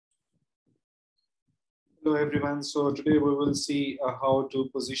Hello everyone. So today we will see how to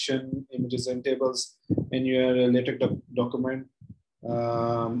position images and tables in your LaTeX document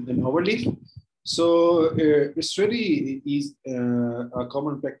in overleaf. So it's really easy, a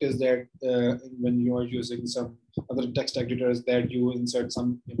common practice that when you are using some other text editors that you insert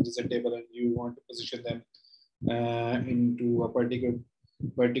some images and table and you want to position them into a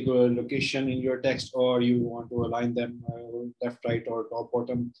particular location in your text, or you want to align them left, right, or top,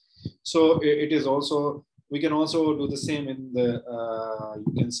 bottom. So it is also, we can also do the same in the,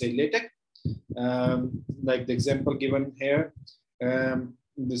 you can say LaTeX, like the example given here.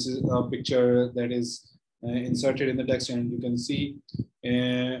 This is a picture that is inserted in the text, and you can see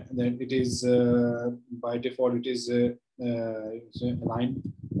that it is by default, it is aligned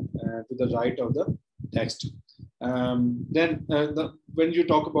to the right of the text. When you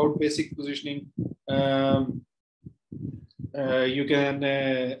talk about basic positioning, you can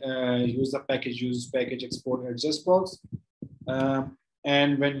use the use package export adjust box.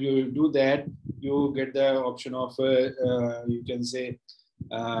 And when you do that, you get the option of, you can say,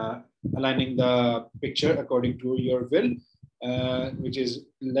 aligning the picture according to your will, which is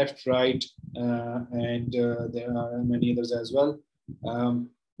left, right, and there are many others as well.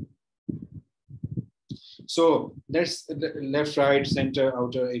 So that's the left, right, center,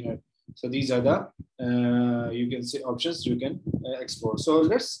 outer, inner. So these are the, you can see options you can export. So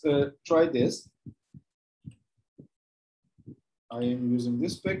let's try this. I am using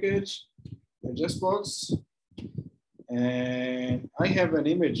this package, adjust box, and I have an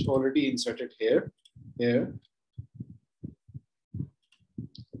image already inserted here.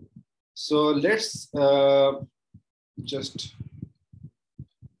 So let's just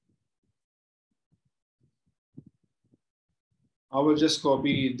I will just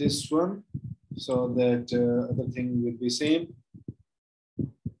copy this one so that other thing will be same.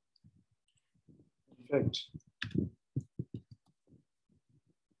 Perfect.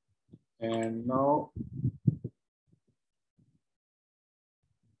 And now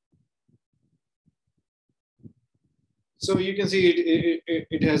so you can see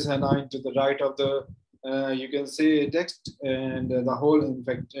it has aligned to the right of the, you can say, text, and the whole, in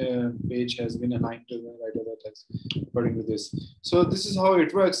fact, page has been aligned to the right of the text according to this. So this is how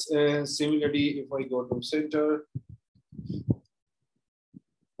it works. Similarly, if I go to center,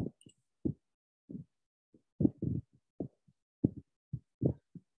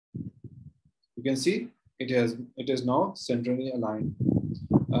 you can see it is now centrally aligned.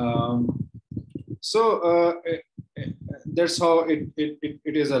 That's how it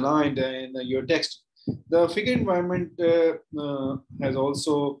is aligned in your text. The figure environment has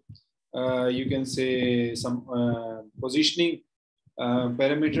also, you can say, some positioning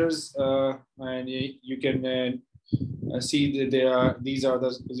parameters, and you can see that these are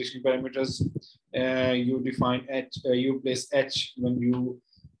the positioning parameters. You define H, you place H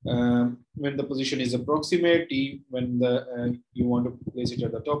when the position is approximate, T when you want to place it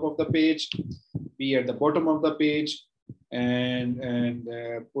at the top of the page, P at the bottom of the page, and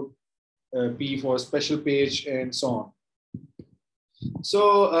put P for special page, and so on.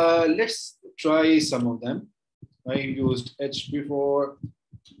 So let's try some of them. I used H before,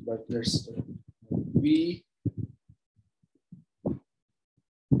 but let's V.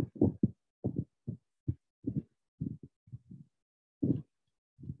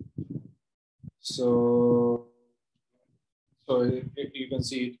 So you can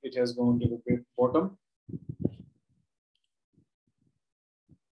see it has gone to the bottom.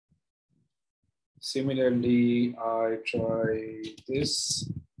 Similarly, I try this.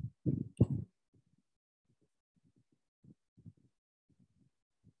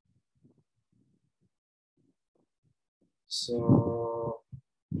 So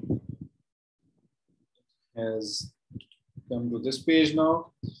it has come to this page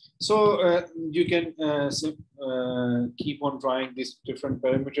now. So you can keep on trying these different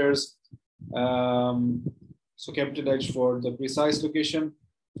parameters. So capital H for the precise location.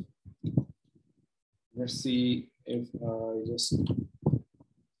 Let's see if I just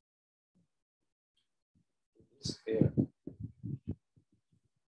this here.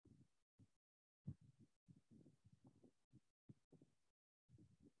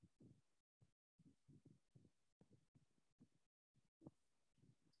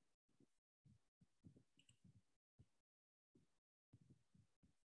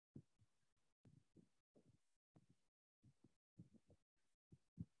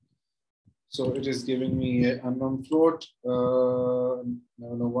 So it is giving me an unknown float. I don't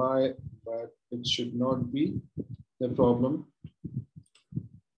know why, but it should not be the problem.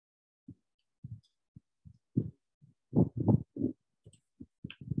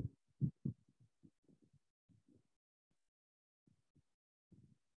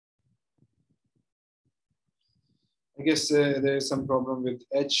 I guess there is some problem with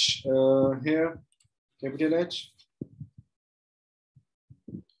H here, capital H.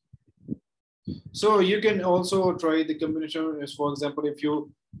 So you can also try the combination. As for example, if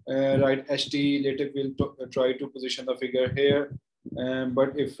you write HT, later we'll try to position the figure here. But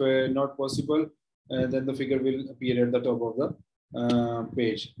if not possible, then the figure will appear at the top of the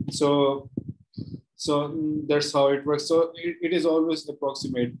page. So that's how it works. So it is always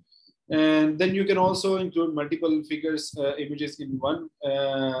approximate. And then you can also include multiple figures, images in one.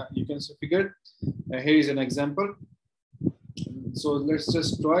 You can figure. Here is an example. So let's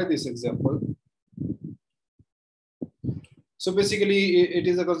just try this example. So basically, it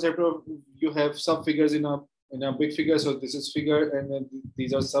is a concept of you have subfigures in a big figure. So this is figure, and then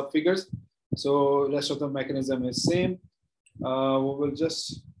these are subfigures. So rest of the mechanism is same. We will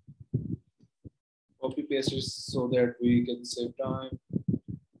just copy paste it so that we can save time.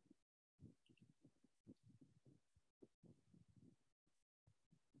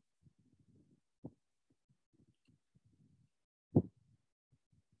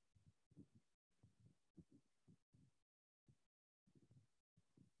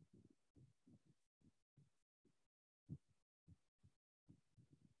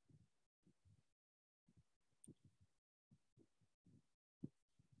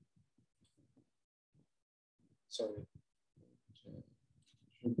 Sorry,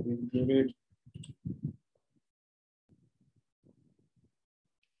 should be included.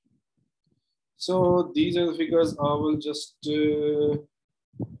 So these are the figures. I will just because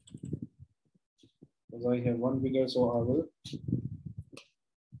I have one figure, so I will.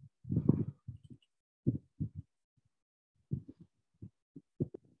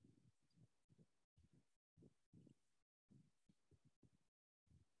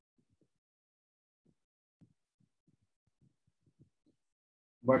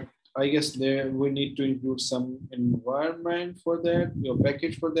 But I guess there we need to include some environment for that, your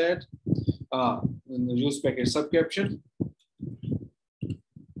package for that. In the use package subcaption.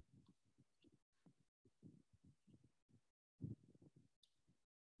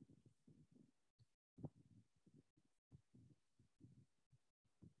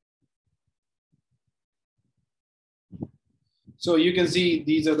 So you can see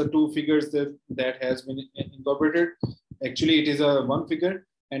these are the two figures that has been incorporated. Actually, it is a one figure,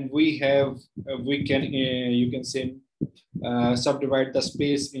 and we have we can you can say subdivide the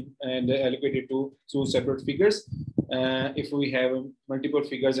space and allocate it to two separate figures. If we have multiple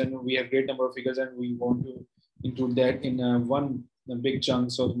figures and we have great number of figures and we want to include that in one big chunk,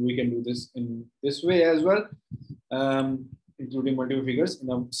 so we can do this in this way as well, including multiple figures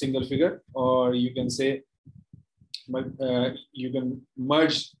in a single figure, or you can say you can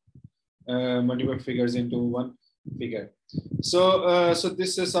merge multiple figures into one figure. So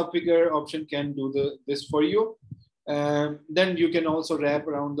this subfigure option can do this for you. Then you can also wrap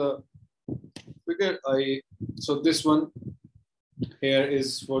around the figure. So this one here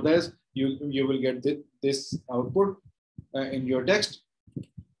is for this. You will get this output in your text,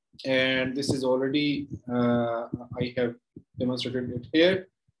 and this is already I have demonstrated it here.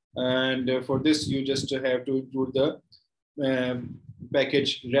 And for this, you just have to include the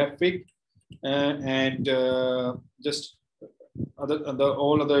package wrapfig and just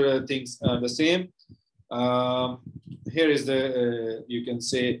all other things are the same. Here is the you can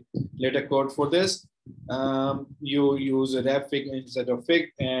say Latex code for this. You use a wrapfig instead of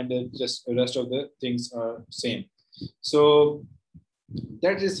fig, and just the rest of the things are same. So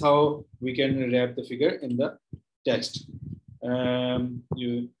that is how we can wrap the figure in the text.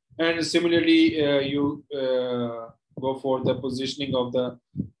 And similarly, you go for the positioning of the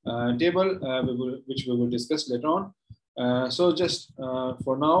table, which we will discuss later on. So just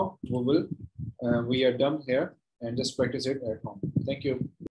for now, we are done here, and just practice it at home. Thank you.